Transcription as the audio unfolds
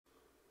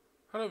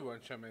Hello everyone,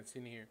 Sean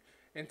Mancini here,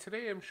 and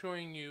today I'm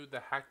showing you the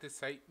Hack the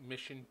Site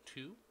Mission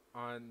 2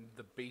 on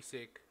the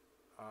basic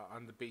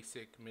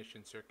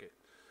mission circuit.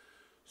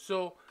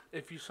 So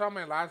if you saw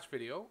my last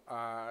video,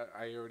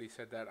 I already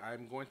said that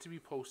I'm going to be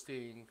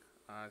posting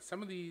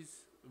some of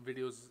these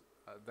videos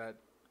that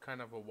kind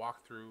of a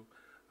walkthrough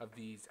of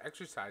these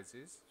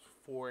exercises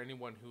for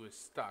anyone who is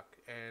stuck,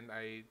 and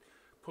I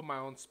put my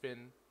own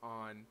spin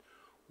on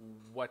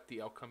what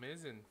the outcome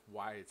is and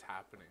why it's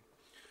happening.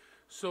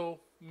 So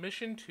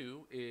mission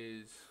two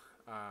is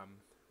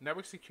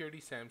network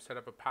security Sam set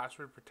up a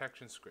password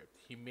protection script.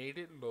 He made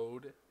it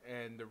load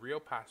and the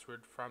real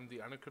password from the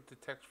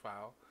unencrypted text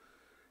file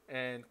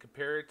and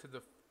compare it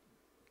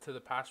to the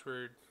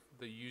password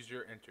the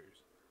user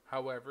enters.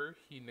 However,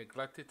 he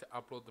neglected to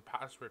upload the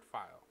password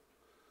file.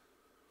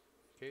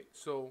 Okay,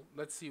 so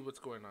let's see what's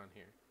going on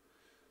here.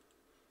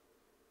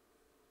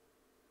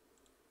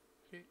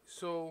 Okay,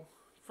 so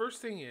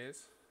first thing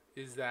is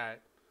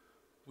that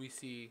we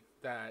see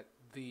that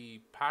the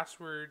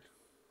password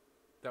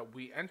that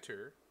we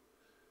enter,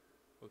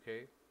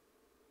 okay,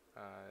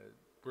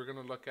 we're going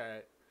to look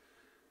at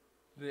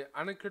the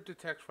unencrypted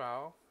text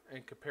file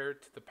and compare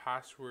it to the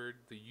password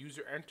the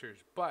user enters,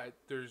 but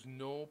there's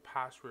no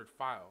password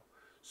file.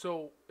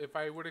 So if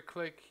I were to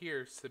click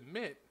here,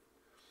 submit,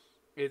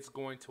 it's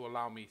going to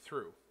allow me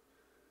through.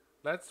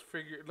 Let's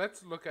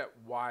look at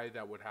why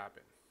that would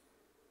happen.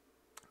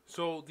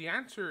 So the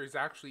answer is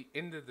actually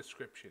in the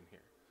description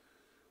here.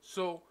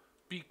 So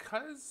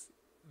because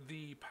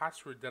the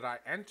password that I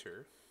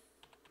enter,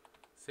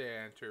 say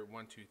I enter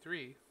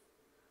 123,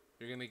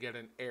 you're going to get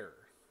an error,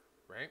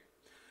 right?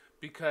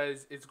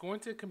 Because it's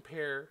going to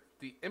compare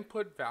the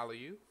input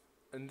value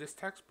in this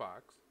text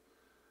box,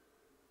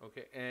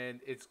 okay, and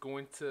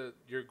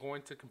you're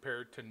going to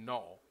compare it to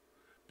null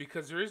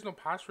because there is no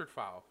password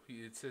file.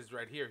 It says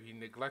right here he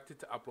neglected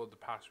to upload the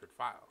password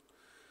file.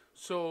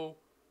 So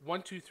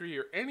 123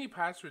 or any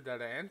password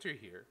that I enter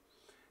here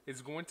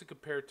is going to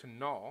compare to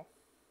null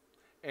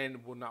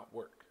and will not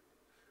work.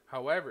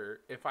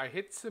 However, if I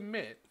hit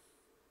submit,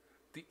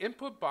 the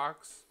input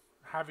box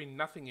having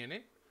nothing in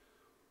it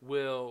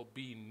will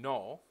be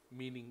null,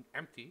 meaning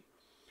empty,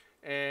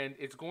 and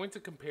it's going to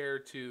compare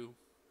to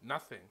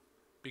nothing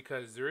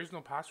because there is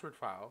no password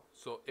file,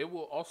 so it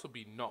will also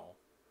be null.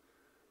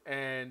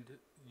 And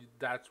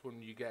that's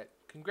when you get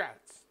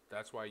congrats.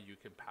 That's why you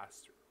can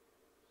pass through.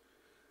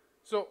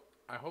 So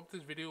I hope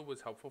this video was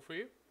helpful for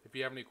you. If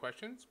you have any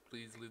questions,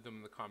 please leave them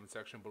in the comment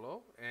section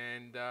below,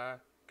 and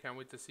can't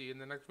wait to see you in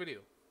the next video.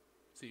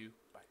 See you.